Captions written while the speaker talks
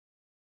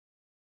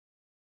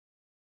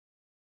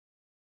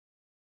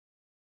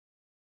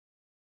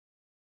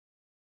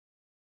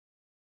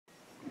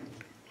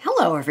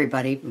Hello,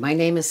 everybody. My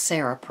name is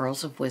Sarah,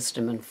 Pearls of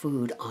Wisdom and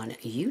Food on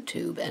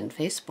YouTube and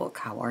Facebook.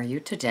 How are you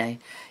today?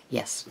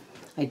 Yes,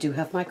 I do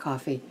have my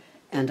coffee,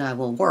 and I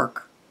will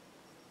work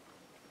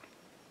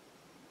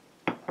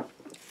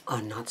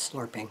on not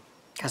slurping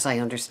because I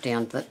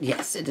understand that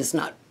yes, it is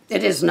not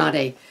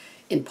a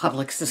in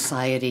public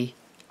society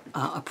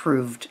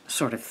approved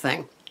sort of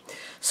thing.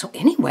 So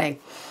anyway,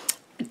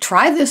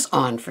 try this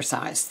on for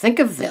size. Think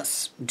of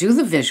this. Do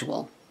the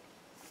visual.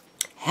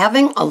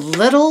 Having a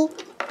little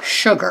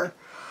sugar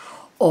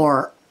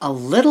or a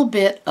little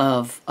bit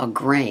of a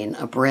grain,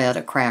 a bread,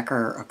 a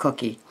cracker, a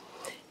cookie,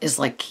 is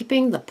like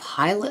keeping the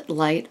pilot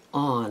light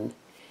on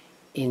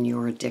in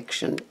your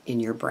addiction in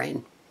your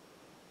brain.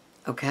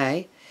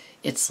 Okay?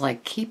 It's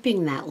like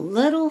keeping that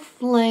little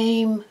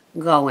flame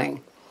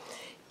going.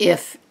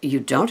 If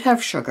you don't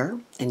have sugar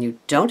and you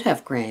don't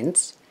have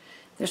grains,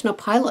 there's no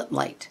pilot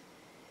light.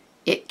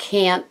 It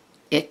can't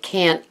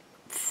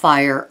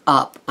fire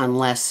up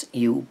unless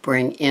you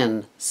bring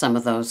in some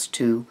of those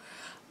two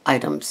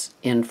items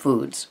in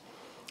foods.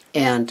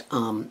 And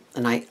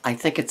I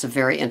think it's a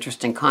very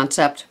interesting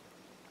concept.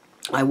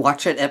 I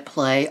watch it at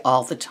play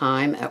all the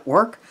time at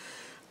work.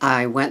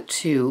 I went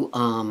to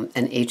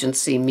an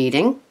agency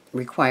meeting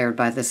required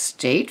by the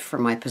state for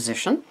my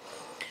position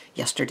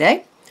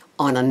yesterday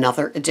on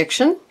another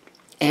addiction,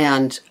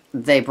 and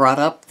they brought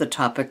up the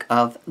topic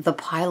of the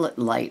pilot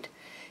light,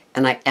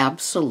 and I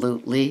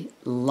absolutely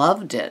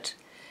loved it.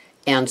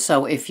 And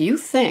so if you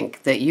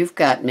think that you've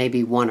got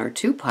maybe one or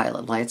two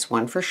pilot lights,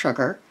 one for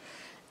sugar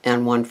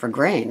and one for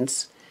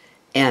grains,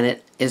 and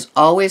it is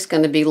always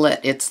going to be lit,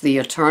 it's the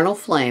eternal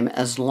flame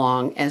as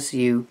long as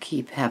you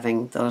keep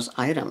having those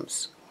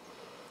items.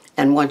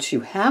 And once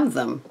you have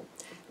them,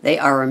 they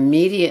are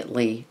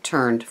immediately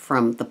turned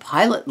from the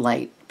pilot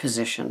light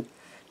position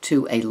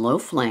to a low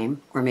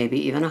flame or maybe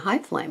even a high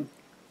flame.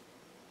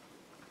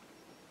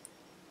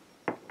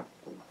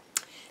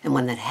 And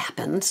when that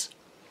happens,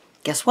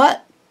 guess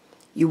what?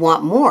 You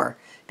want more,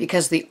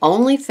 because the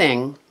only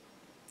thing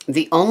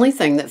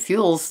that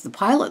fuels the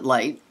pilot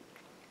light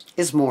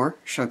is more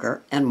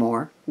sugar and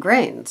more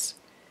grains.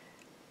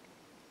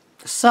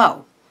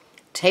 So,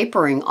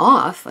 tapering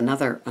off,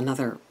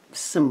 another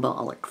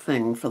symbolic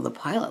thing for the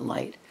pilot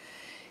light,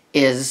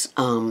 is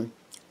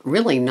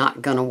really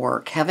not going to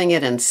work. Having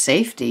it in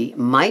safety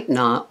might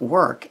not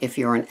work if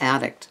you're an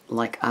addict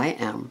like I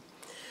am.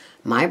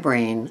 My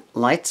brain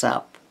lights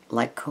up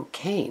like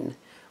cocaine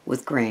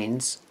with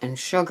grains and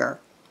sugar.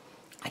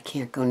 I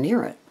can't go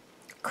near it.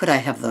 Could I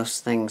have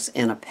those things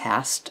in a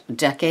past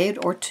decade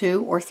or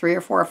two or three or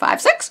four or five,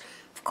 six?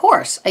 Of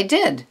course, I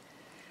did.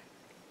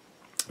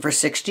 For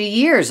 60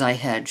 years I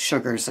had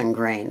sugars and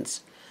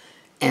grains.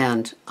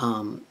 And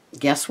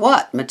guess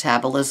what?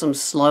 Metabolism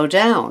slow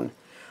down.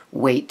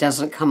 Weight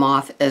doesn't come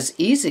off as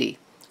easy.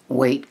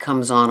 Weight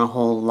comes on a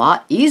whole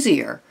lot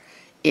easier.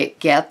 It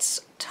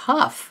gets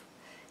tough.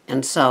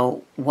 And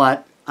so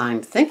what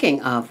I'm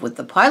thinking of with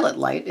the pilot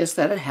light is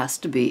that it has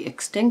to be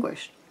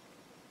extinguished.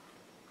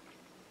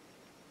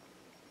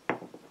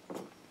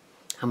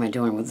 How am I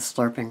doing with the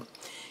slurping?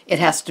 It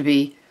has to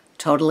be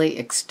totally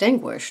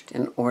extinguished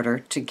in order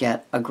to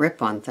get a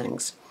grip on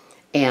things.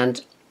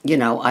 And, you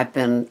know, I've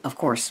been, of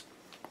course,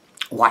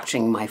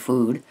 watching my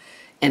food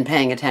and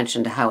paying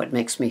attention to how it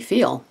makes me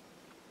feel.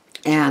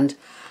 And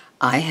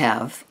I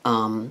have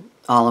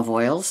olive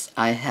oils,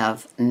 I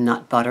have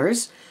nut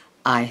butters,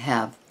 I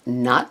have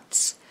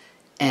nuts,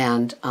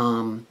 and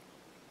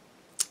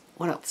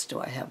what else do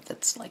I have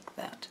that's like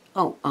that?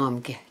 Oh,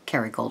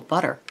 Kerrygold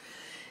butter.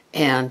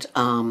 And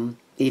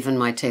even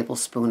my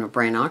tablespoon of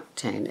brain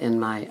octane in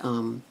my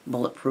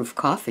bulletproof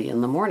coffee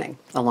in the morning,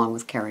 along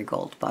with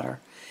Kerrygold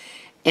butter.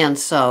 And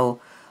so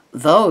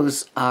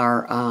those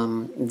are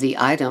the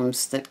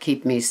items that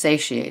keep me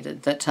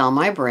satiated, that tell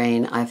my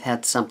brain I've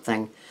had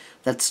something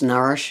that's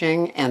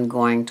nourishing and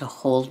going to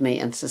hold me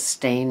and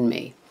sustain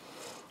me.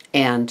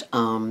 And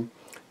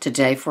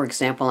today, for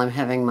example, I'm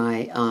having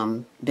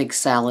my big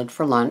salad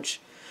for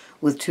lunch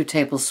with 2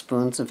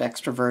 tablespoons of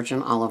extra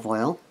virgin olive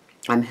oil.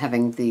 I'm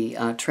having the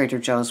Trader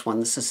Joe's one,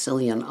 the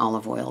Sicilian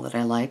olive oil that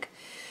I like.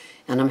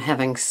 And I'm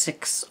having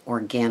 6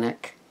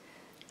 organic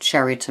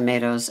cherry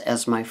tomatoes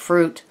as my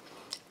fruit,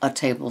 a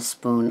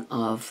tablespoon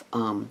of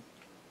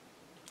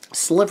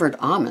slivered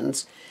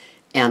almonds,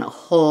 and a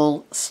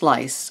whole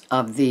slice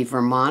of the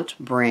Vermont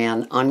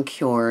brand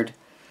uncured,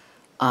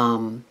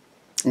 no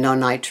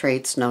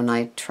nitrates, no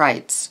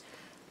nitrites,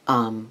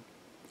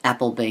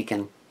 apple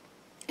bacon,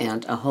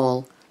 and a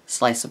whole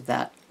slice of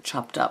that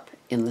chopped up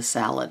in the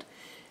salad.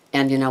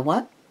 And you know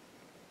what?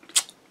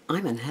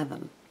 I'm in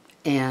heaven.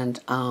 And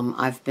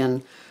I've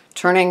been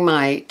turning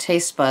my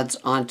taste buds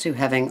onto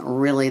having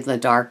really the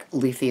dark,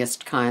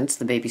 leafiest kinds,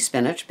 the baby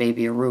spinach,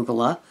 baby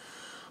arugula,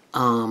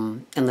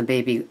 and the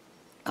baby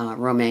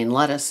romaine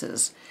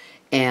lettuces.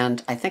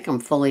 And I think I'm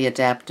fully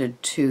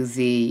adapted to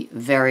the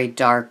very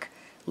dark,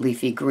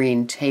 leafy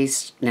green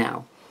taste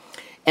now.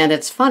 And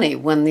it's funny,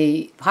 when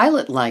the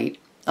pilot light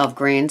of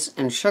grains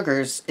and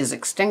sugars is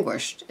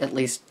extinguished, at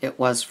least it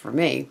was for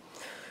me,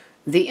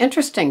 the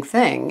interesting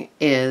thing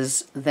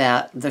is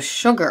that the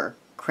sugar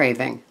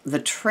craving, the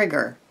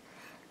trigger,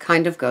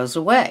 kind of goes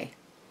away.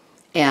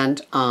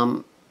 And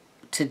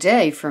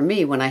today, for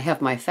me, when I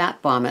have my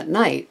fat bomb at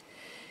night,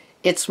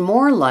 it's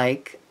more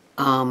like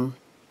a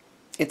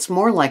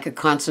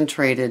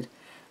concentrated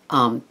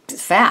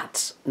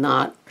fats,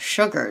 not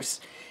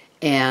sugars.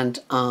 And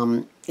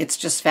it's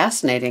just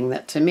fascinating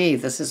that to me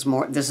this is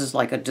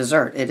like a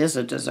dessert. It is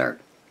a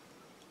dessert.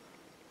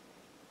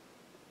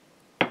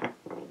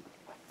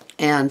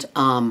 And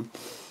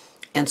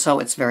so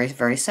it's very,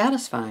 very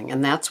satisfying,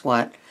 and that's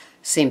what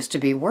seems to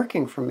be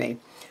working for me.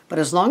 But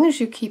as long as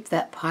you keep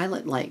that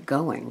pilot light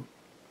going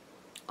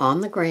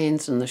on the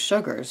grains and the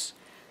sugars,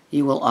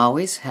 you will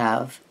always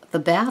have the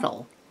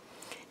battle.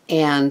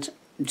 And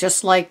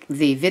just like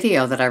the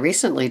video that I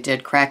recently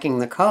did, Cracking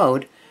the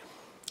Code,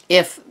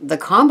 if the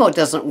combo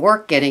doesn't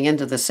work getting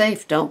into the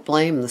safe, don't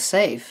blame the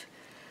safe.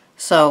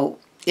 So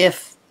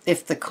if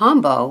the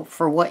combo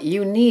for what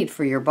you need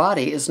for your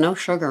body is no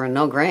sugar and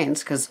no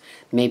grains, because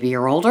maybe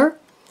you're older,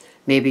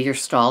 maybe you're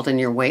stalled in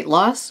your weight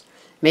loss,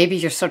 maybe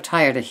you're so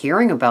tired of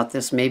hearing about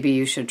this, maybe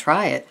you should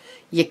try it.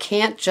 You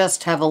can't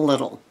just have a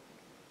little.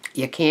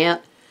 You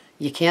can't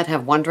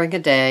have one drink a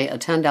day,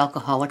 attend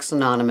Alcoholics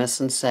Anonymous,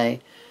 and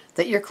say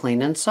that you're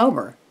clean and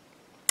sober.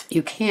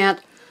 You can't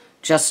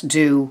just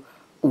do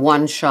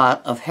one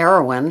shot of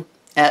heroin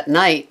at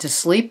night to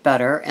sleep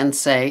better and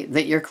say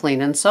that you're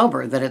clean and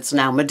sober, that it's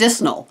now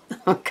medicinal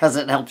because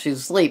it helps you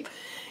sleep.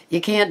 You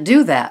can't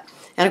do that.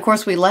 And of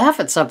course we laugh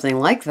at something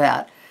like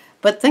that,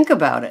 but think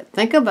about it.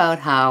 Think about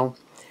how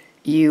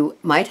you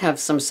might have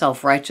some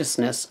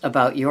self-righteousness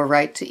about your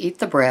right to eat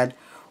the bread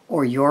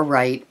or your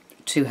right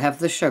to have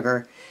the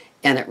sugar,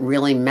 and it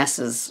really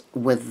messes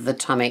with the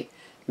tummy,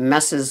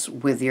 messes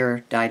with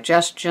your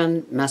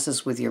digestion,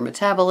 messes with your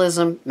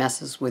metabolism,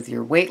 messes with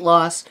your weight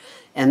loss,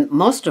 and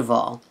most of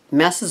all,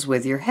 messes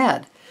with your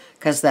head,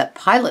 because that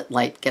pilot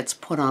light gets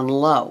put on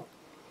low.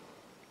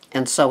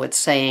 And so it's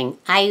saying,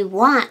 I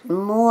want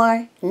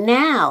more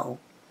now.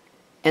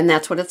 And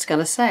that's what it's going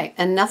to say.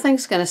 And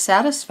nothing's going to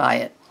satisfy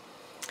it.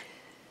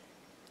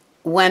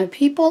 When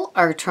people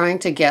are trying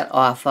to get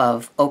off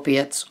of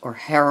opiates or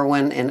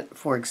heroin, and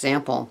for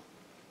example,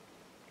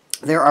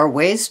 there are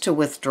ways to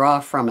withdraw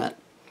from it.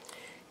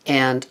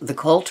 And the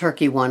cold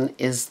turkey one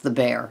is the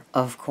bear,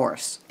 of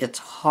course. It's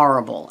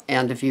horrible.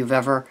 And if you've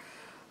ever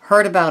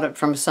heard about it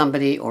from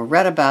somebody or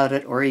read about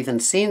it or even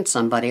seen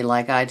somebody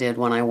like I did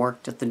when I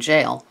worked at the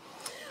jail,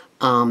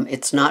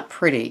 it's not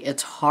pretty.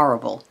 It's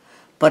horrible.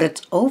 But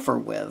it's over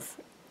with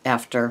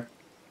after,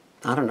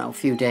 I don't know, a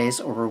few days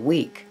or a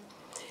week.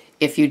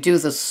 If you do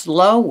the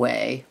slow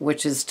way,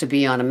 which is to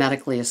be on a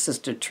medically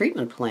assisted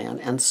treatment plan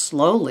and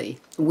slowly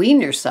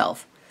wean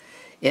yourself,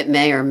 it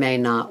may or may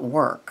not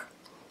work.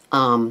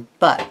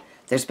 But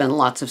there's been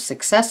lots of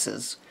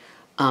successes.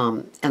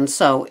 And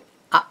so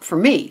for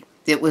me,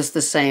 it was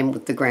the same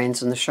with the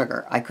grains and the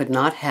sugar. I could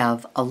not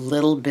have a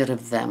little bit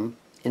of them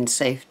in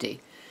safety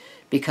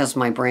because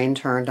my brain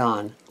turned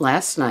on.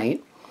 Last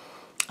night,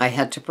 I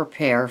had to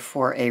prepare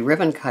for a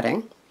ribbon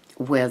cutting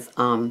with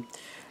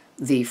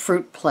the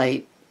fruit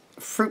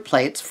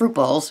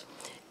bowls,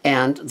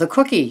 and the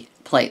cookie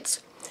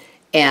plates.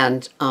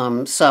 And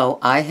so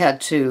I had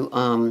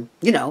to,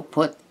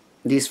 put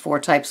these 4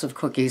 types of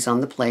cookies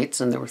on the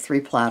plates, and there were 3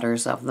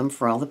 platters of them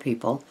for all the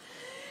people.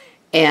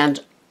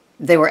 And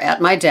they were at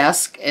my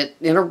desk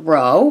in a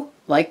row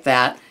like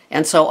that.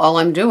 And so all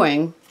I'm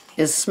doing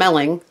is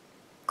smelling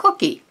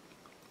cookie.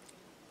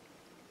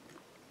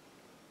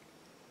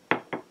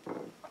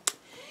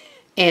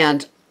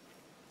 And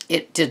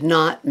it did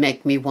not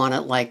make me want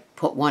to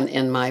put one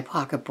in my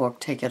pocketbook,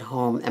 take it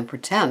home, and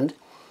pretend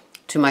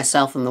to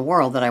myself and the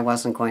world that I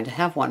wasn't going to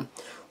have one.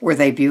 Were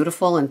they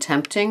beautiful and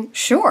tempting?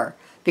 Sure,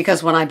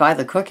 because when I buy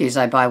the cookies,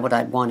 I buy what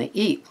I'd want to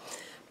eat.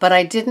 But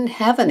I didn't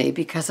have any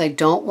because I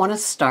don't want to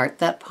start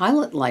that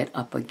pilot light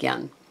up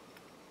again.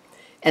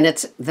 And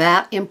it's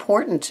that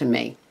important to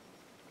me.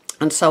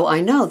 And so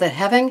I know that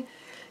having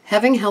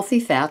healthy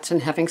fats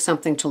and having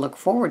something to look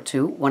forward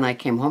to when I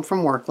came home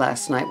from work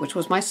last night, which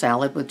was my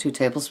salad with 2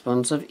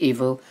 tablespoons of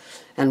Evu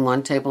and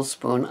 1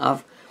 tablespoon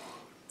of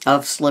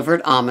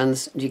slivered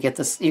almonds. You get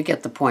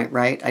the point,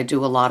 right? I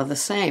do a lot of the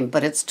same,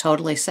 but it's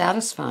totally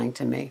satisfying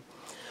to me.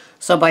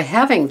 So by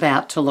having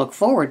that to look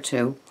forward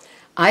to,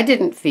 I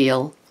didn't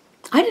feel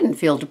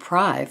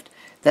deprived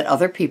that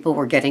other people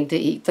were getting to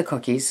eat the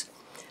cookies.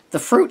 The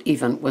fruit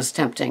even was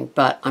tempting,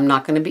 but I'm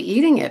not going to be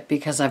eating it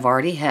because I've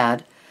already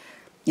had.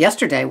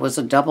 Yesterday was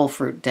a double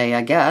fruit day,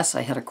 I guess.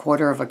 I had a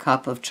 1/4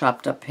 cup of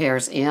chopped up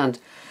pears and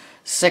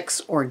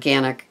 6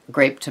 organic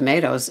grape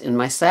tomatoes in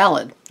my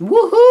salad.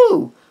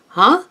 Woohoo!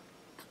 Huh?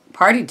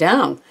 Party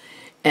down.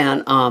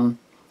 And,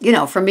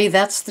 for me,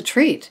 that's the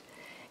treat.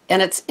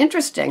 And it's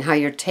interesting how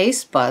your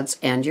taste buds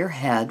and your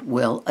head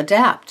will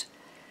adapt.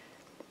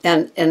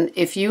 And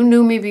if you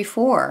knew me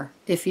before,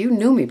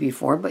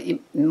 but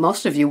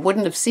most of you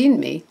wouldn't have seen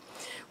me,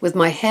 with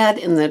my head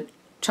in the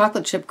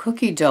chocolate chip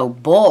cookie dough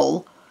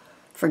bowl,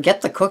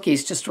 forget the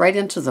cookies, just right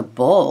into the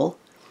bowl,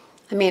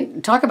 I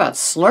mean, talk about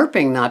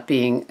slurping not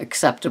being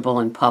acceptable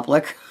in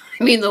public.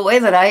 I mean, the way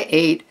that I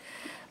ate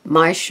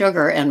my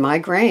sugar and my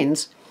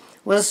grains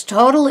was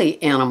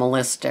totally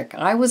animalistic.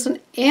 I was an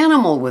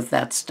animal with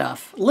that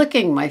stuff,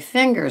 licking my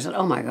fingers, and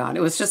oh my God,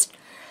 it was just,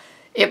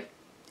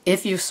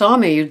 if you saw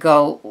me, you'd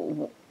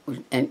go,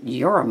 and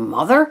you're a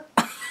mother?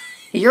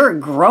 You're a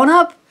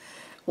grown-up?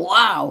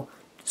 Wow.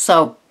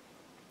 So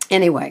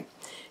anyway,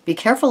 be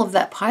careful of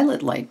that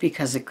pilot light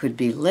because it could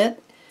be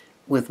lit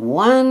with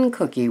one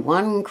cookie,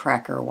 one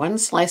cracker, one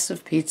slice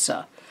of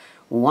pizza,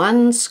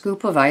 one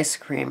scoop of ice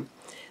cream.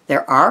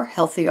 There are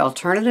healthy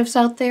alternatives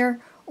out there,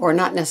 or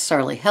not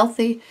necessarily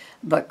healthy,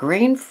 but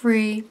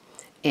grain-free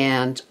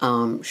and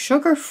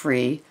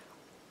sugar-free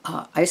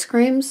ice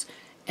creams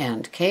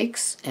and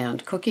cakes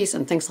and cookies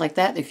and things like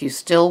that if you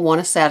still want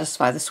to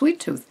satisfy the sweet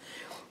tooth.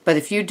 But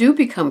if you do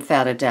become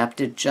fat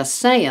adapted, just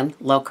saying,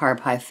 low carb,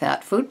 high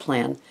fat food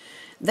plan,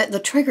 that the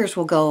triggers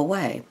will go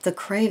away. The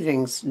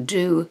cravings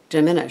do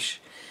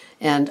diminish.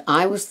 And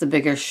I was the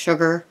biggest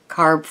sugar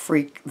carb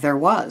freak there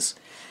was.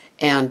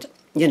 And,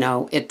 you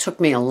know, it took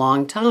me a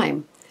long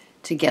time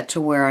to get to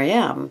where I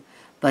am,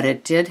 but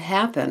it did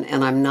happen,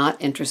 and I'm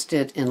not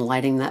interested in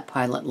lighting that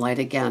pilot light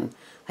again.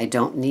 I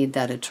don't need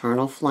that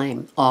eternal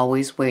flame,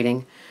 always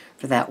waiting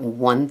for that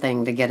one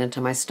thing to get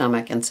into my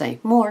stomach and say,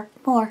 more,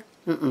 more.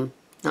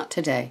 Not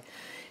today.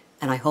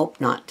 And I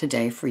hope not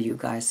today for you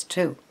guys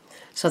too.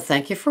 So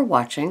thank you for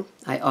watching.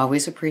 I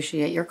always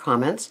appreciate your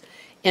comments.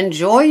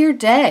 Enjoy your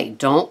day.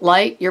 Don't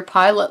light your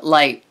pilot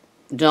light.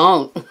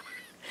 Don't.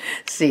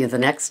 See you the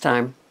next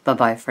time.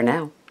 Bye-bye for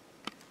now.